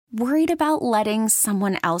Worried about letting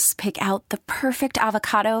someone else pick out the perfect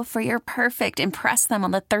avocado for your perfect impress them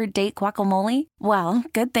on the third date guacamole? Well,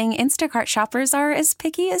 good thing Instacart shoppers are as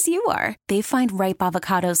picky as you are. They find ripe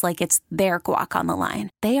avocados like it's their guac on the line.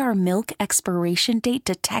 They are milk expiration date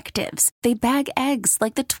detectives. They bag eggs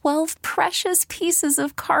like the 12 precious pieces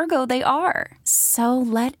of cargo they are. So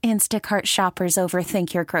let Instacart shoppers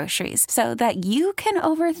overthink your groceries so that you can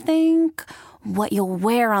overthink what you'll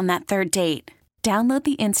wear on that third date. Download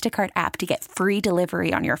the Instacart app to get free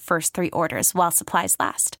delivery on your first 3 orders while supplies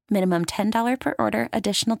last. Minimum $10 per order.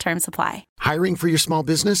 Additional terms apply. Hiring for your small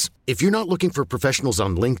business? If you're not looking for professionals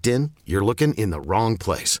on LinkedIn, you're looking in the wrong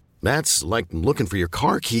place. That's like looking for your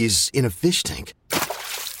car keys in a fish tank.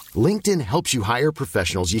 LinkedIn helps you hire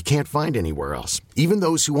professionals you can't find anywhere else, even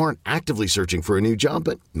those who aren't actively searching for a new job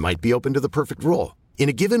but might be open to the perfect role. In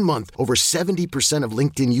a given month, over 70% of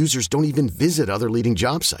LinkedIn users don't even visit other leading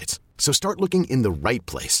job sites. So start looking in the right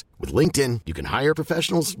place. With LinkedIn, you can hire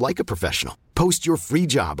professionals like a professional. Post your free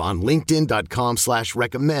job on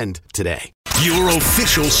linkedin.com/recommend today. Your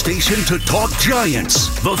official station to talk Giants.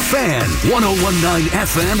 The Fan, 101.9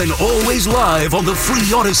 FM and always live on the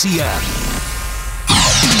free Odyssey app.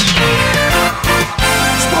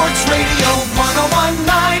 Sports Radio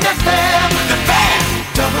 101.9 FM. The Fan,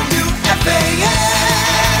 WFAN.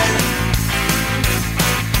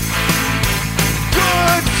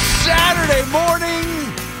 Good Saturday morning.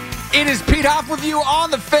 It is Pete Hoff with you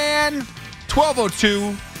on The Fan.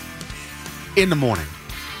 12:02 in the morning.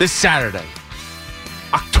 This Saturday,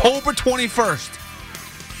 October 21st.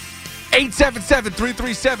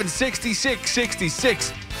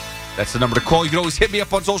 877-337-6666. That's the number to call. You can always hit me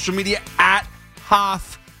up on social media at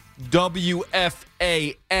Hoff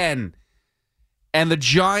WFAN. And the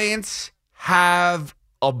Giants have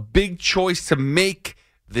a big choice to make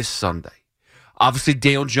this Sunday. Obviously,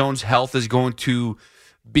 Daniel Jones' health is going to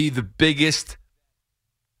be the biggest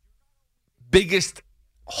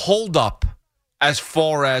holdup as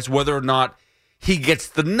far as whether or not he gets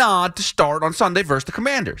the nod to start on Sunday versus the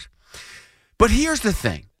Commanders. But here's the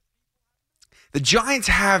thing. The Giants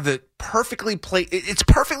have it perfectly placed. It's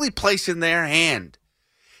perfectly placed in their hand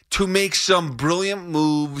to make some brilliant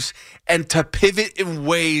moves and to pivot in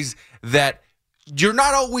ways that you're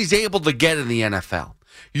not always able to get in the NFL.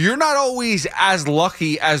 You're not always as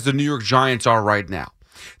lucky as the New York Giants are right now.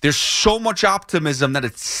 There's so much optimism that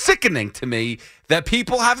it's sickening to me that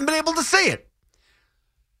people haven't been able to see it.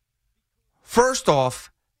 First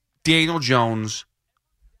off, Daniel Jones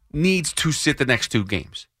needs to sit the next 2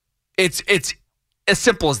 games. It's as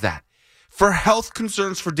simple as that. For health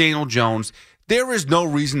concerns for Daniel Jones, there is no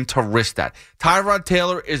reason to risk that. Tyrod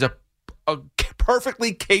Taylor is a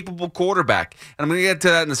perfectly capable quarterback, and I'm going to get to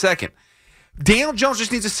that in a second. Daniel Jones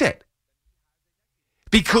just needs to sit.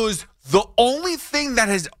 Because the only thing that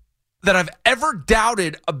I've ever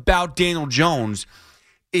doubted about Daniel Jones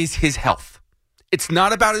is his health. It's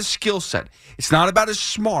not about his skill set. It's not about his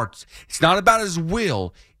smarts. It's not about his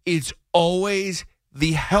will. It's always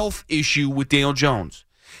the health issue with Daniel Jones.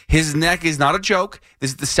 His neck is not a joke.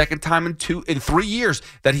 This is the second time in 3 years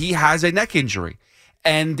that he has a neck injury,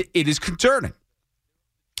 and it is concerning.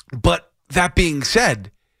 But that being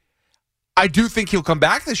said, I do think he'll come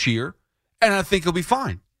back this year, and I think he'll be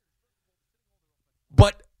fine.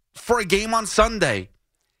 But for a game on Sunday,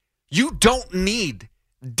 you don't need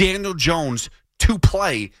Daniel Jones to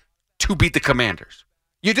play to beat the Commanders.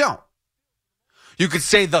 You don't. You could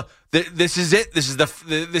say this is it. The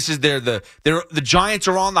Giants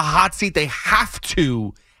are on the hot seat. They have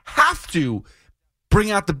to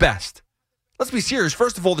bring out the best. Let's be serious.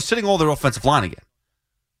 First of all, they're sitting all their offensive line again.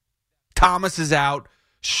 Thomas is out.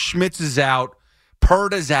 Schmitz is out.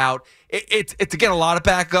 Purd is out. It's again a lot of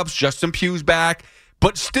backups. Justin Pugh's back,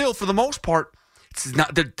 but still, for the most part, it's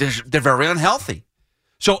not. They're very unhealthy.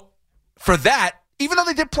 So for that, even though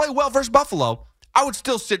they did play well versus Buffalo, I would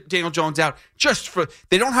still sit Daniel Jones out just for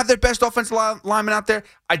they don't have their best offensive lineman out there.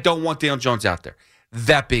 I don't want Daniel Jones out there.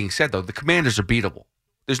 That being said, though, the Commanders are beatable.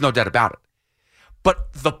 There's no doubt about it.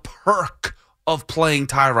 But the perk of playing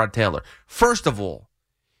Tyrod Taylor, first of all,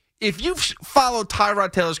 if you've followed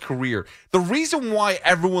Tyrod Taylor's career, the reason why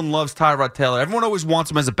everyone loves Tyrod Taylor, everyone always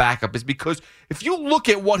wants him as a backup, is because if you look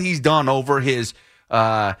at what he's done over his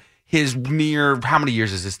near, how many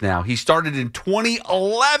years is this now? He started in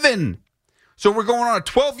 2011. So we're going on a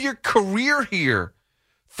 12-year career here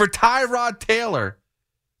for Tyrod Taylor.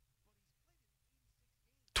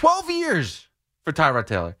 12 years for Tyrod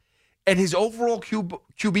Taylor. And his overall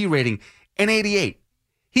QB rating, an 88.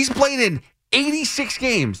 He's played in 86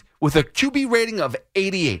 games with a QB rating of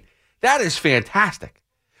 88. That is fantastic.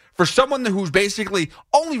 For someone who's basically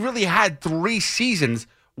only really had 3 seasons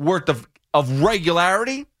worth of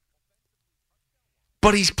regularity,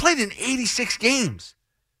 but he's played in 86 games.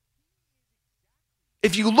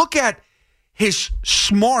 If you look at his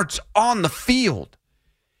smarts on the field,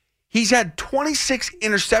 he's had 26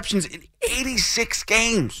 interceptions in 86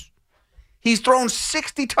 games. He's thrown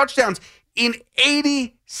 60 touchdowns in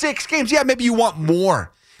 86 games. Yeah, maybe you want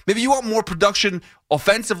more. Maybe you want more production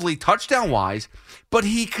offensively, touchdown-wise, but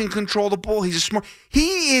he can control the ball. He's a smart.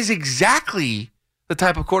 He is exactly the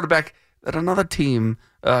type of quarterback that another team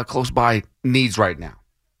close by needs right now.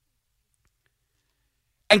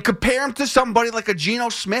 And compare him to somebody like a Geno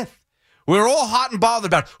Smith. We're all hot and bothered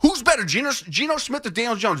about who's better, Geno Smith or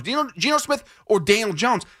Daniel Jones? Geno Smith or Daniel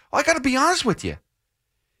Jones? Well, I got to be honest with you.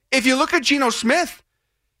 If you look at Geno Smith,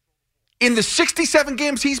 in the 67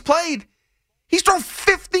 games he's played, he's thrown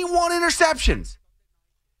 51 interceptions.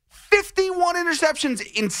 51 interceptions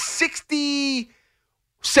in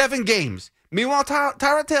 67 games. Meanwhile,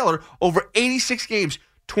 Tyrod Taylor, over 86 games,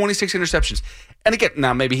 26 interceptions. And again,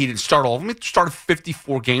 now maybe he didn't start all of them. He started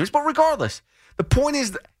 54 games. But regardless, the point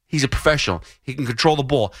is that he's a professional. He can control the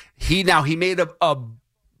ball. He made a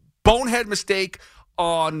bonehead mistake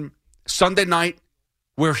on Sunday night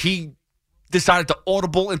where he decided to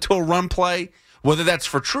audible into a run play. Whether that's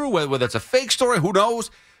for true, whether that's a fake story, who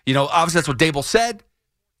knows? Obviously that's what Dable said.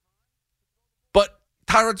 But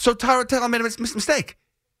Tyrod Taylor made a mistake.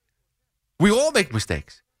 We all make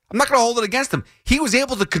mistakes. I'm not going to hold it against him. He was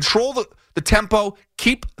able to control the tempo,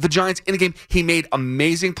 keep the Giants in the game. He made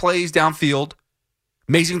amazing plays downfield,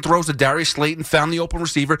 amazing throws to Darius Slayton, found the open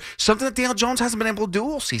receiver, something that Daniel Jones hasn't been able to do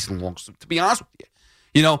all season long, to be honest with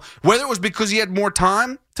you. Whether it was because he had more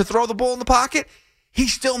time to throw the ball in the pocket, he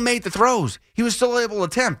still made the throws. He was still able to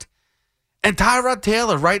attempt. And Tyrod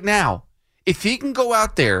Taylor right now, if he can go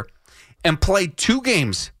out there and play 2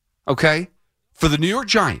 games, okay, for the New York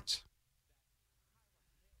Giants,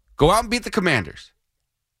 go out and beat the Commanders.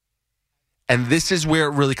 And this is where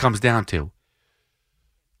it really comes down to.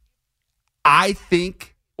 I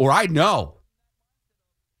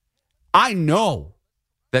know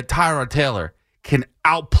that Tyrod Taylor can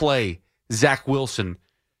outplay Zach Wilson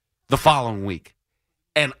the following week.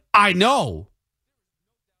 And I know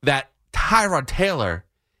that Tyrod Taylor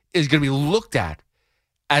is going to be looked at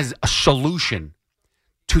as a solution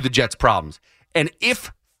to the Jets' problems. And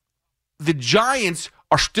if the Giants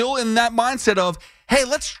are still in that mindset of, hey,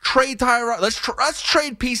 let's trade Tyrod, let's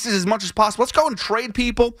trade pieces as much as possible. Let's go and trade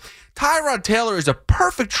people. Tyrod Taylor is a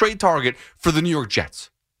perfect trade target for the New York Jets.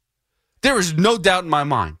 There is no doubt in my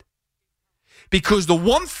mind. Because the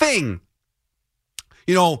one thing,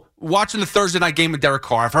 watching the Thursday night game with Derek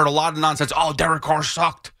Carr, I've heard a lot of nonsense. Oh, Derek Carr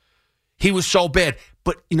sucked. He was so bad.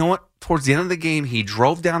 But you know what? Towards the end of the game, he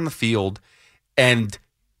drove down the field and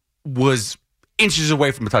was inches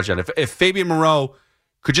away from a touchdown. If Fabian Moreau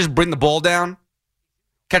could just bring the ball down,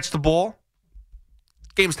 catch the ball,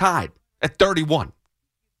 game's tied at 31.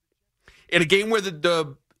 In a game where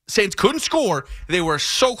the Saints couldn't score, they were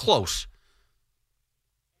so close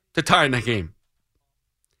to tying that game.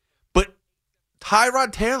 But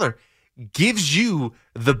Tyrod Taylor gives you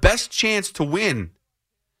the best chance to win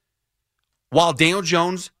while Daniel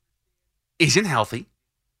Jones isn't healthy.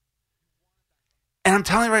 And I'm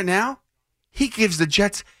telling you right now, he gives the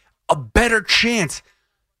Jets a better chance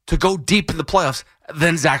to go deep in the playoffs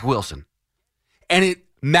than Zach Wilson. And it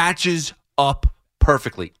matches up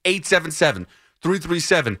perfectly.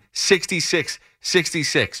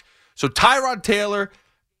 877-337-6666. So Tyrod Taylor,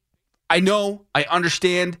 I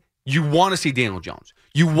understand you want to see Daniel Jones.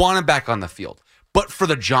 You want him back on the field. But for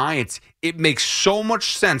the Giants, it makes so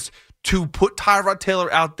much sense to put Tyrod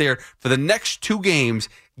Taylor out there for the next 2 games,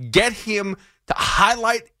 get him to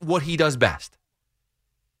highlight what he does best.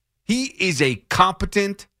 He is a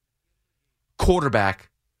competent quarterback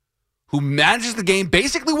who manages the game,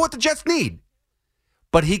 basically what the Jets need.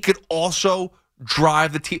 But he could also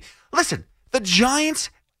drive the team. Listen, the Giants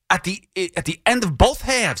at the end of both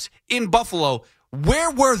halves in Buffalo, where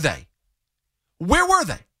were they? Where were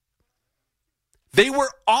they? They were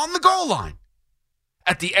on the goal line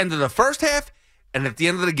at the end of the first half and at the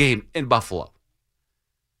end of the game in Buffalo.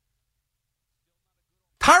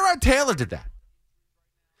 Tyrod Taylor did that.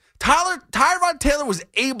 Tyrod Taylor was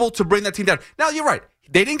able to bring that team down. Now, you're right.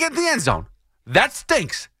 They didn't get in the end zone. That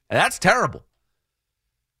stinks. That's terrible.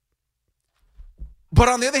 But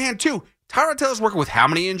on the other hand, too, Tyrod Taylor's working with how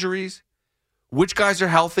many injuries? Which guys are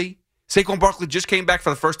healthy? Saquon Barkley just came back for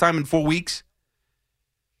the first time in 4 weeks.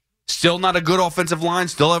 Still not a good offensive line.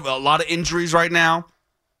 Still have a lot of injuries right now.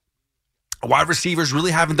 Wide receivers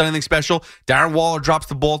really haven't done anything special. Darren Waller drops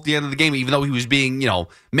the ball at the end of the game, even though he was being,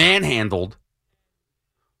 manhandled.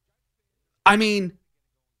 I mean,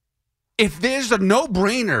 if there's a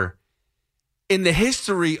no-brainer in the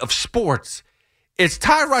history of sports, it's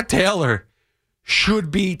Tyrod Taylor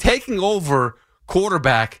should be taking over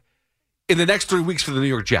quarterback in the next 3 weeks for the New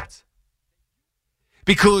York Jets.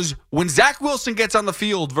 Because when Zach Wilson gets on the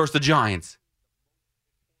field versus the Giants,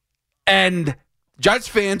 and Giants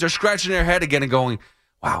fans are scratching their head again and going,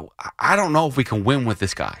 wow, I don't know if we can win with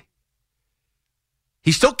this guy.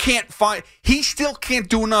 He still can't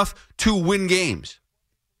do enough to win games.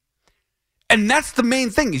 And that's the main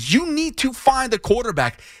thing, is you need to find a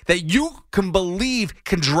quarterback that you can believe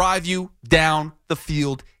can drive you down the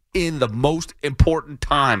field in the most important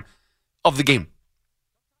time of the game.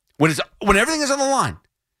 When everything is on the line.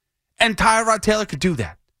 And Tyrod Taylor could do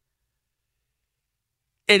that.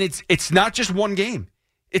 And it's not just one game.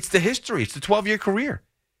 It's the history. It's the 12-year career.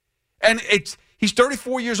 And he's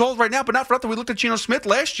 34 years old right now, but not for nothing. We looked at Geno Smith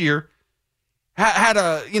last year, had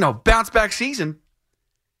a bounce-back season.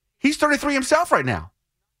 He's 33 himself right now.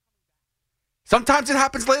 Sometimes it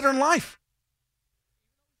happens later in life.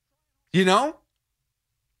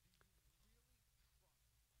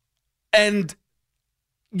 And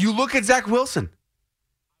you look at Zach Wilson.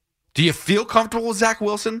 Do you feel comfortable with Zach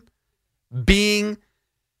Wilson being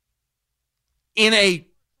in a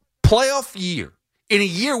playoff year, in a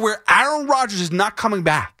year where Aaron Rodgers is not coming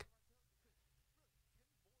back?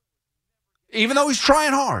 Even though he's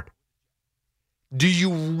trying hard. Do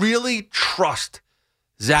you really trust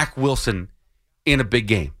Zach Wilson in a big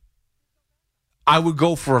game? I would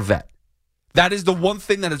go for a vet. That is the one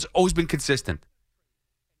thing that has always been consistent.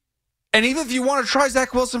 And even if you want to try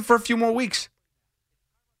Zach Wilson for a few more weeks,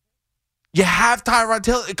 you have Tyrod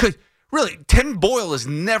Taylor. Because really, Tim Boyle is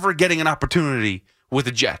never getting an opportunity with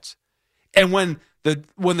the Jets. And when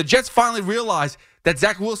the Jets finally realize that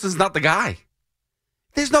Zach Wilson's not the guy,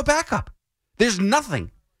 there's no backup. There's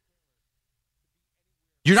nothing.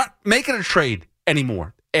 You're not making a trade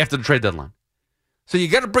anymore after the trade deadline. So you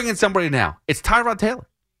got to bring in somebody now. It's Tyrod Taylor.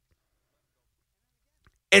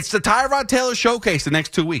 It's the Tyrod Taylor showcase the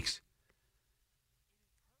next 2 weeks.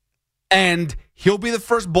 And he'll be the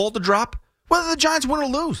first ball to drop, whether the Giants win or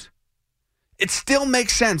lose. It still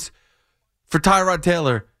makes sense for Tyrod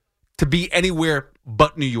Taylor to be anywhere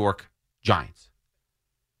but New York Giants.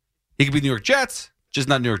 He could be New York Jets, just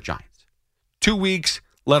not New York Giants. 2 weeks,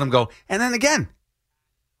 let him go. And then again,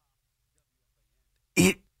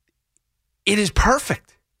 it is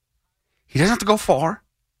perfect. He doesn't have to go far.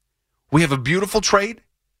 We have a beautiful trade.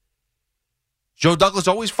 Joe Douglas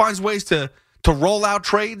always finds ways to roll out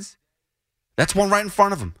trades. That's one right in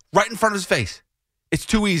front of him, right in front of his face. It's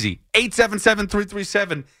too easy.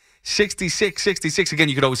 877-337-6666. Again,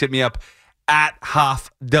 you could always hit me up at Hoff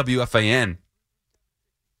WFAN.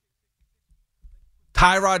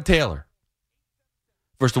 Tyrod Taylor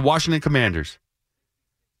versus the Washington Commanders.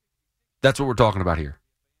 That's what we're talking about here.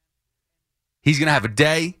 He's going to have a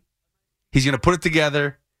day. He's going to put it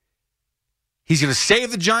together. He's going to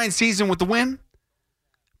save the Giants season with the win,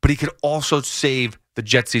 but he could also save the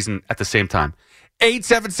Jets season at the same time.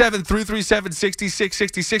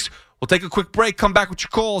 877-337-6666. We'll take a quick break, come back with your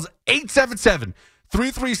calls.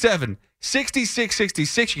 877-337-6666.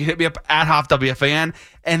 You can hit me up at Hoff WFAN.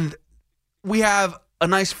 And we have a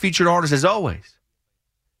nice featured artist, as always,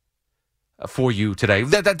 for you today.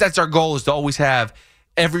 That's our goal, is to always have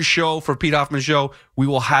every show for Pete Hoffman Show. We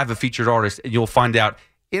will have a featured artist, and you'll find out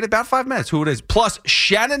in about 5 minutes who it is. Plus,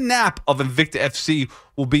 Shannon Knapp of Invicta FC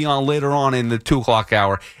will be on later on in the 2 o'clock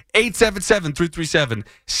hour.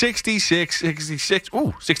 877-337-6666.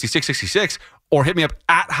 Ooh, 6666. Or hit me up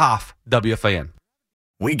at Hoff WFAN.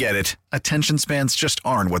 We get it. Attention spans just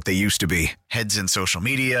aren't what they used to be. Heads in social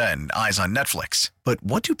media and eyes on Netflix. But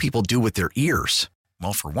what do people do with their ears?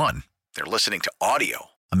 Well, for one, they're listening to audio.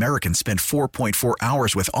 Americans spend 4.4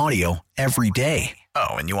 hours with audio every day.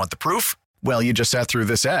 Oh, and you want the proof? Well, you just sat through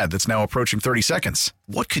this ad that's now approaching 30 seconds.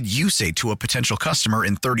 What could you say to a potential customer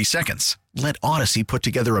in 30 seconds? Let Odyssey put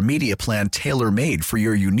together a media plan tailor-made for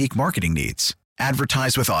your unique marketing needs.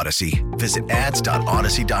 Advertise with Odyssey. Visit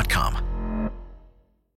ads.odyssey.com.